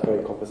language, well that's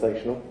very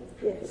conversational,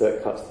 Yes. so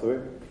it cuts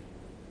through.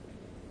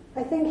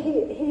 I think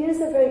he is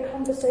a very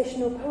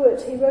conversational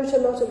poet. He wrote a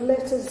lot of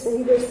letters.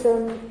 He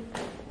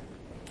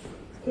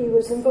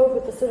was involved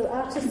with the sort of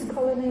artist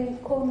colony in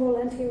Cornwall,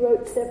 and he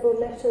wrote several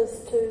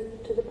letters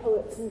to the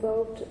poets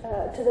involved,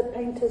 to the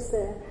painters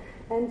there.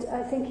 And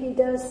I think he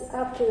does,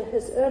 after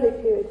his early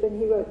period when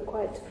he wrote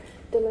quite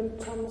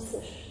Dylan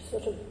Thomas-ish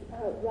sort of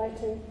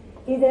writing.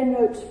 He then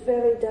wrote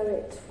very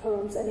direct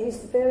poems, and he's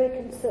very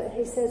concerned.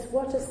 He says,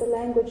 what is the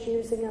language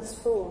using us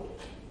for?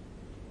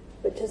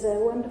 Which is a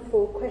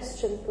wonderful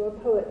question for a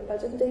poet,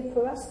 but indeed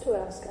for us to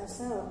ask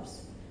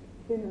ourselves.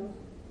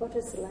 What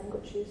is the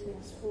language using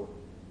us for?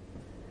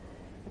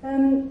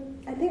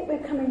 I think we're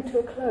coming to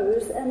a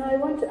close, and I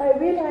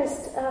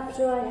realised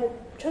after I had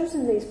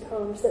chosen these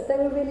poems that they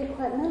were really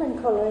quite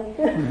melancholy.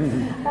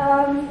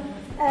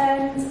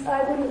 And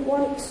I wouldn't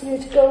want you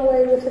to go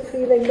away with the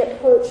feeling that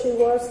poetry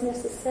was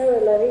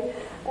necessarily,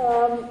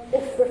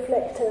 if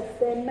reflective,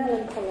 then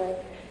melancholy.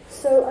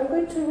 So I'm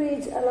going to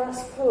read a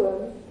last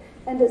poem,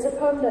 and it's a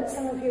poem that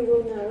some of you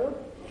will know.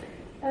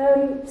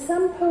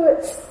 Some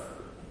poets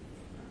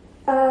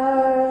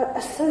are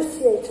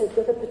associated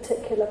with a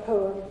particular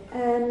poem,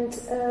 and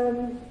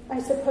I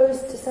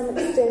suppose to some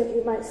extent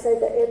you might say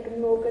that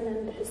Edwin Morgan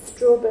and his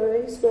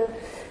Strawberries were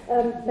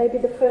maybe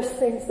the first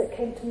things that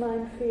came to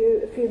mind for you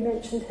if you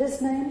mentioned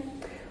his name.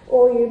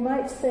 Or you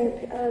might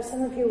think,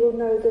 some of you will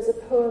know there's a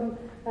poem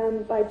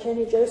by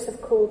Jenny Joseph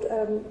called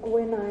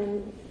When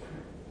I'm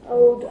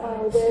Old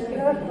I'll Wear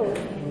Purple.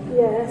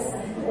 Yes,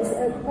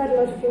 quite a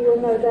lot of you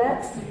will know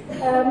that.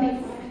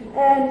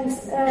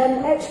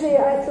 Actually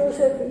I thought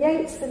of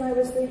Yeats when I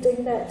was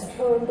reading that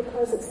poem,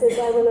 because it says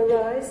I will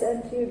arise,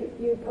 and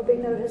you probably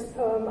know his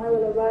poem I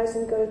will arise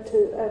and go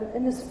to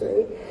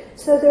Innisfree.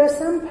 So there are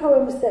some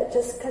poems that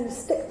just kind of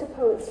stick to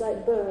poets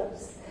like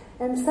birds,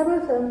 and some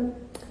of them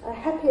are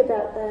happy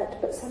about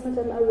that, but some of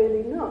them are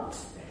really not.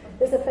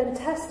 There's a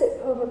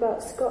fantastic poem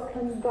about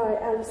Scotland by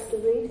Alistair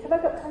Reid. Have I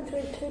got time to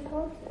read 2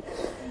 poems?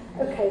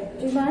 Okay,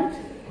 do you mind?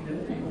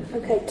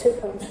 Okay, 2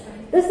 poems.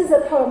 This is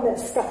a poem that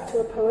stuck to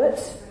a poet,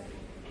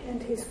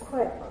 and he's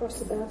quite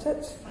cross about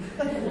it.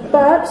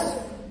 But,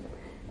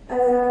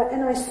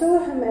 and I saw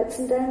him at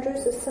St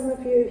Andrews, as some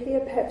of you here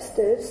perhaps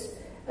did,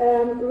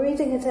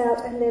 reading it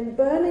out and then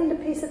burning the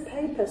piece of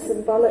paper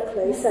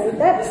symbolically, saying,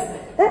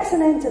 that's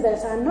an end to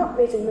that, I'm not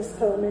reading this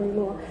poem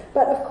anymore.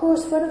 But of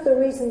course, one of the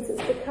reasons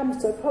it's become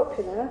so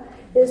popular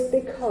is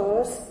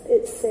because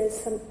it says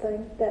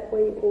something that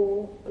we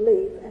all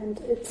believe, and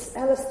it's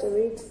Alistair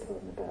Reid's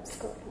poem about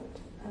Scotland.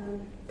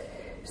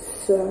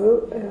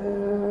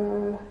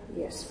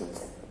 Yes,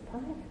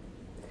 175.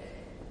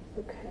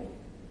 Okay,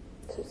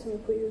 so some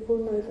of you will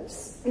know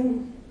this.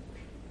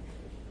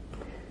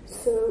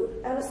 So,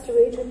 Alistair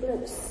Reid, who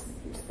lives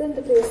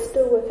splendidly, is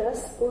still with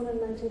us, born in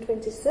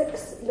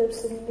 1926,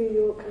 lives in New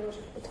York a lot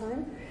of the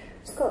time,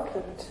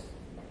 Scotland.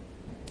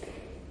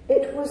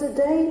 It was a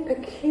day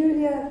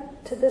peculiar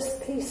to this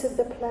piece of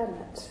the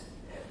planet,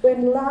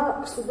 when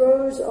larks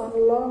rose on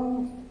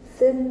long,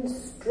 thin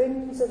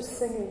strings of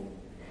singing,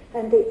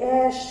 and the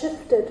air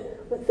shifted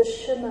with the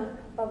shimmer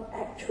of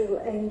actual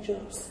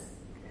angels.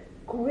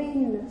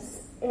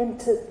 Greenness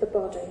entered the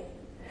body.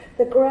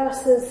 The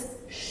grasses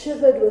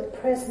shivered with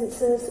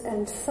presences,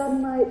 and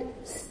sunlight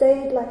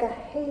stayed like a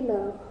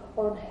halo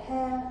on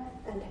hair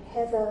and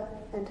heather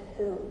and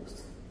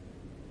hills.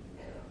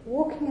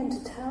 Walking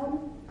into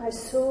town, I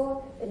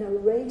saw, in a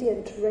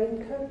radiant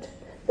raincoat,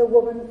 the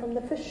woman from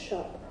the fish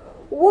shop.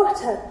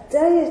 "What a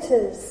day it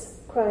is!"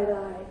 cried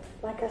I,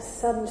 like a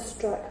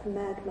sunstruck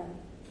madman.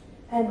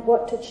 And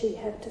what did she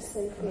have to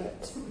say for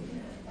it?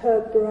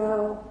 Her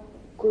brow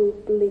grew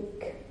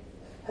bleak.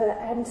 Her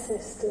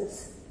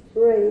ancestors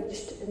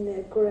raged in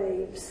their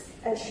graves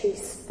as she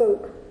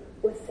spoke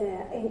with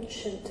their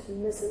ancient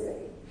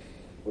misery.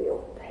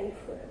 We'll pay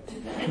for it.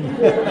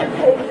 We'll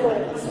pay for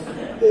it.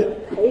 We'll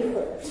pay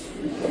for it.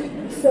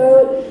 So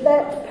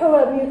that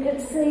poem, you can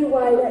see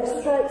why that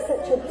strikes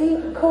such a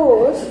deep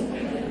chord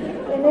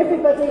in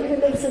everybody who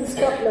lives in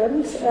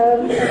Scotland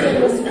in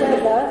this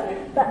weather.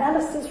 But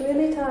Alistair's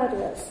really tired of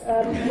it.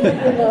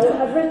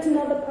 I've written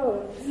other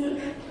poems.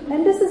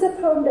 And this is a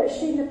poem that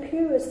Sheena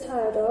Pugh is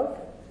tired of.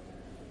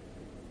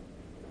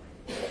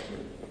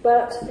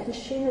 And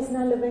Sheena's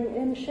now living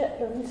in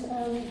Shetland.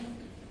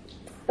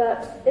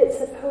 But it's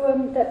a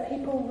poem that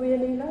people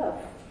really love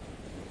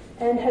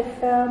and have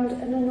found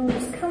an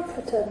enormous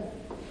comfort in.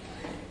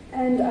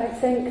 And I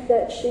think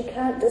that she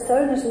can't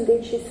disown it.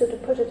 Indeed, she sort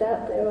of put it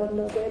out there on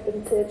the web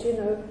and said,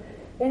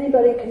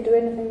 anybody can do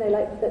anything they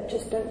like, but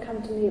just don't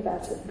come to me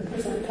about it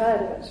because I'm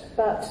tired of it.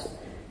 But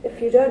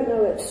if you don't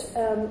know it,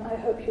 I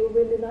hope you'll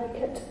really like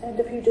it. And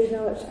if you do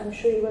know it, I'm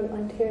sure you won't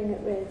mind hearing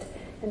it read.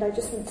 And I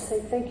just want to say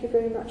thank you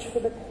very much for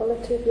the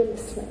quality of your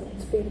listening.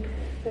 It's been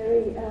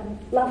very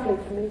lovely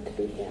for me to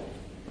be here.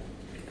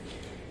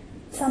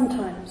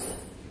 Sometimes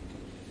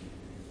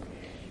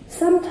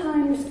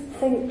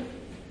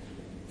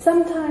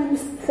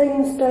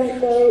things don't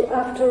go,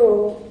 after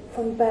all,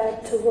 from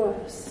bad to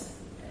worse.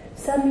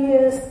 Some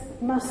years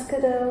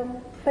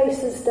muscadel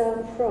faces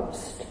down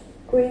frost,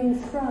 green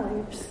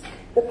thrives,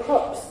 the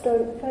crops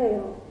don't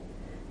fail.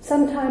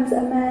 Sometimes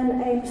a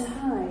man aims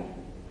high,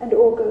 and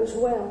all goes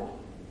well.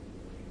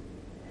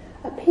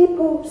 A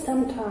people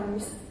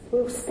sometimes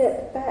will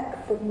step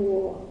back from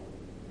war,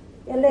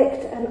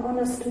 elect an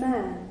honest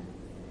man,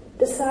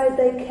 decide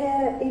they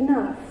care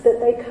enough that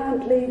they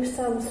can't leave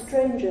some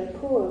stranger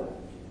poor,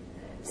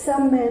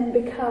 Some men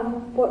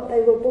become what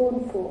they were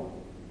born for.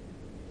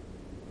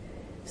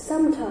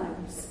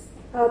 Sometimes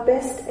our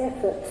best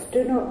efforts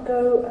do not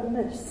go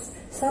amiss.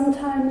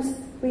 Sometimes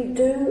we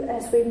do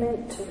as we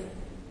meant to.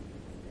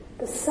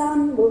 The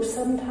sun will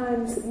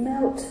sometimes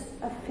melt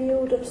a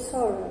field of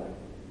sorrow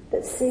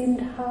that seemed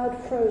hard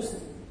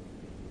frozen.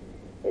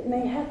 It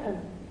may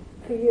happen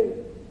for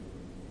you.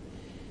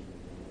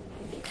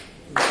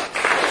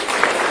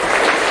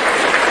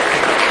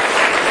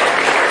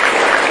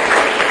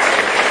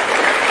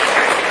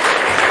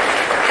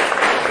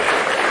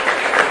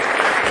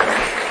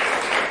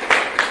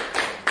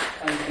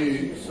 Thank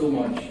you so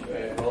much,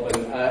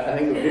 Robin. I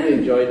think we've really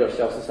enjoyed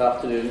ourselves this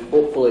afternoon.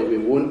 Hopefully we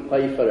won't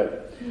pay for it.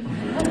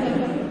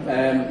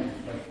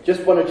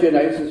 Just one or two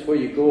announcements before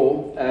you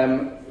go.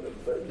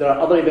 There are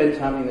other events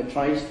happening in the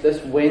Tryst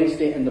this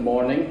Wednesday in the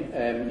morning.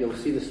 You'll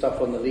see the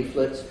stuff on the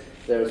leaflets.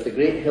 There's the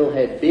Great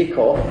Hillhead Bake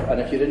Off, and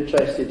if you're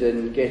interested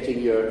in getting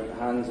your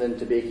hands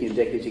into baking and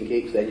decorating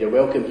cakes, then you're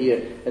welcome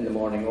here in the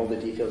morning. All the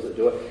details that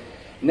do it.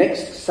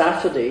 Next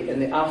Saturday in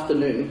the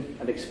afternoon,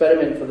 an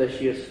experiment for this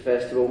year's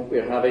festival,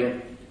 we're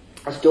having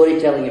a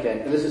storytelling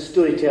event. And this is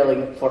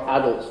storytelling for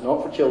adults,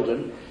 not for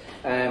children.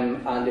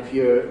 And if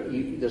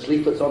there's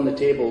leaflets on the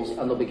tables,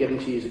 and they'll be given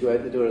to you as you go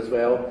out the door as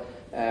well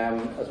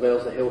as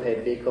the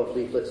Hillhead Bake Off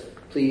leaflets.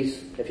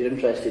 Please, if you're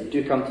interested,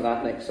 do come to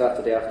that next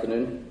Saturday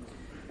afternoon.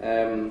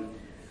 And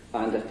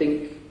I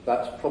think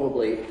that's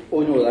probably... Oh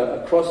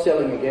no,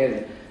 cross-selling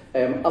again.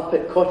 Up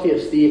at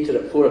Cottiers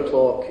Theatre at 4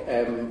 o'clock.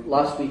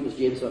 Last week was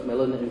James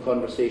Macmillan in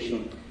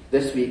conversation.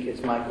 This week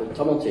it's Michael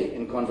Tumulty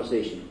in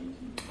conversation.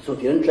 So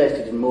if you're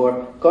interested in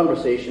more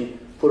conversation,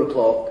 4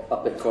 o'clock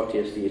up at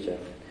Cottiers Theatre.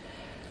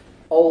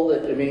 All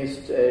that remains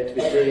to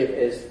be said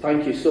is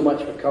thank you so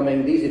much for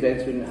coming. These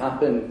events wouldn't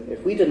happen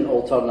if we didn't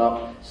all turn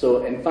up.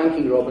 So in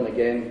thanking Robin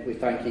again, we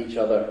thank each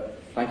other.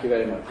 Thank you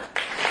very much.